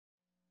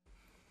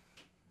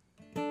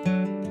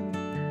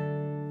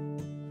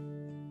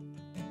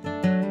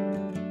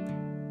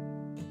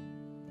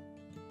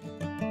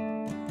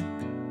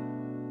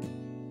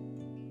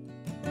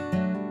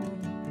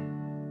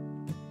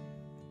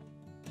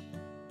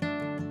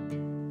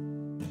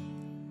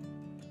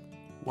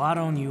Why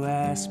don't you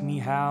ask me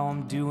how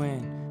I'm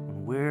doing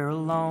when we're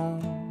alone?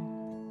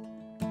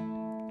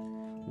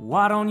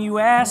 Why don't you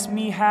ask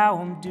me how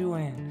I'm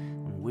doing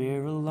when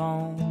we're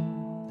alone?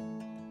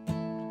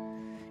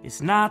 It's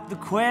not the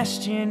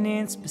question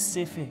in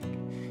specific,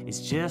 it's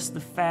just the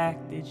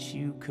fact that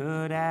you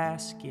could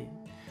ask it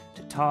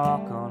to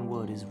talk on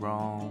what is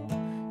wrong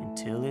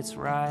until it's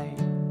right.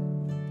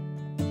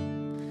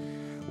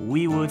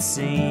 We would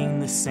sing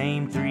the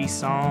same 3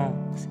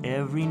 songs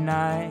every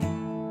night.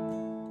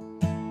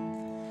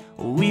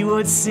 We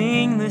would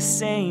sing the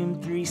same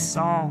 3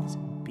 songs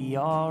and be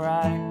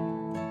alright.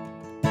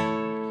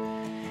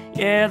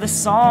 Yeah, the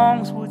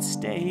songs would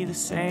stay the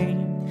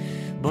same,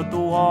 but the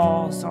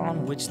walls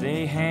on which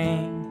they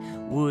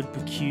hang would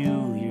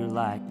peculiar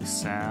like the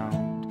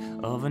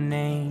sound of a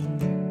name.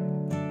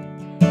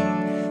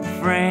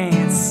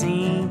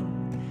 Francine,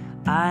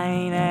 I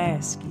ain't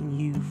asking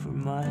you for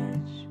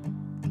much,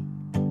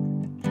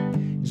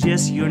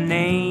 just your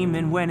name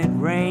and when it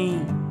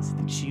rains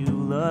that you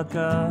look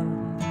up.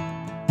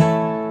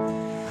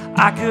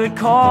 I could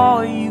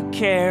call you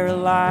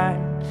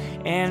Caroline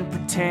and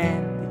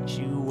pretend that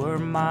you were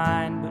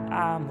mine, but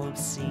I'm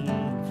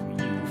obscene for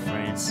you,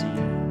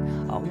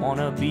 Francine. I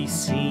wanna be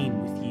seen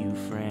with you,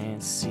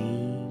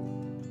 Francine.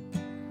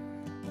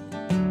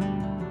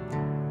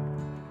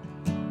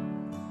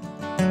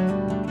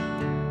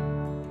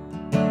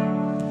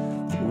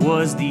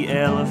 Was the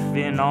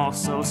elephant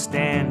also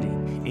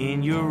standing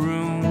in your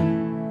room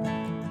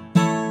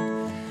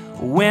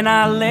when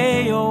I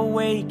lay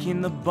awake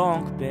in the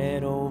bunk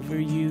bed over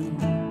you?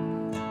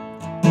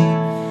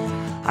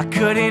 I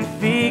couldn't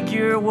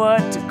figure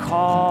what to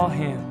call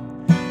him.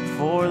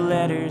 4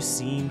 letters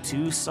seemed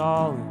too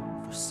solemn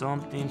for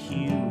something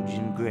huge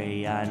and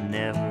gray I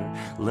never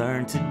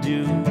learned to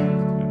do.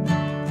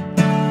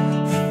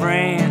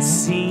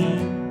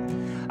 Francine,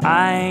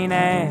 I ain't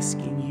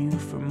asking you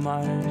for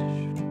much,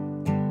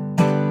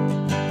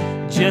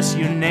 just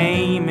your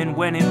name and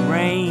when it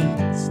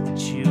rains that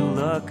you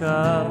look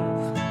up.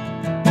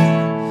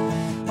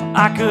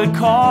 I could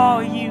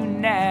call you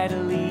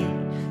Natalie,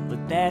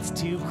 but that's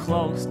too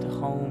close to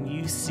home,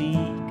 you see,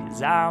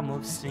 'cause I'm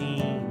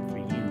obscene for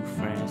you,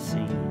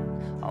 Francine.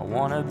 I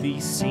wanna be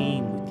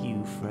seen with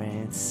you,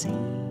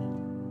 Francine.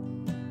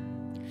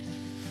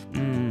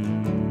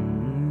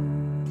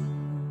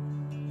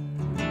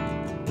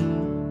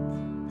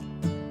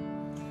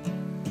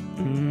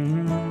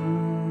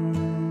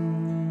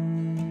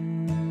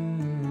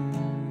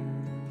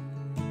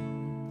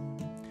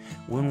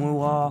 When we're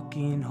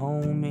walking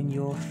home and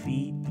your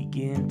feet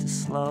begin to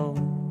slow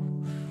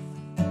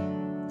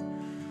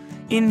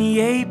in the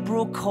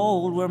April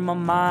cold where my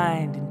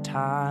mind and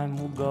time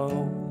will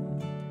go.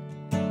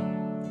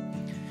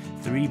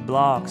 3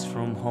 blocks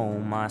from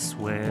home, I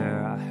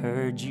swear I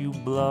heard you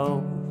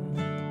blow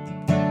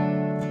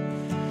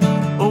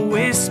a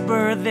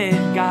whisper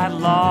that got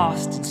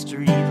lost in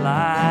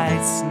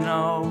streetlight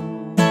snow,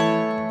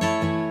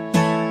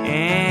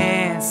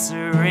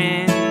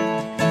 answering,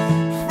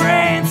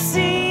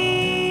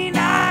 Francine,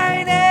 I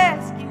ain't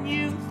asking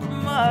you for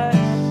much,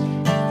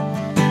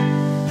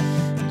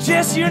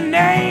 just your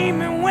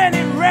name and when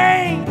it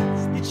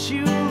rains that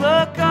you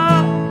look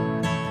up.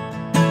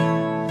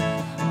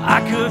 I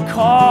could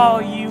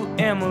call you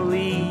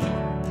Emily,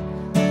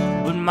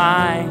 but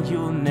mine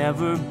you'll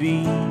never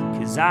be,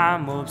 'cause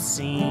I'm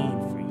obscene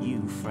for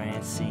you,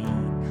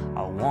 Francine.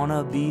 I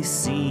wanna be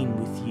seen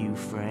with you,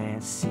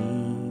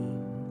 Francine.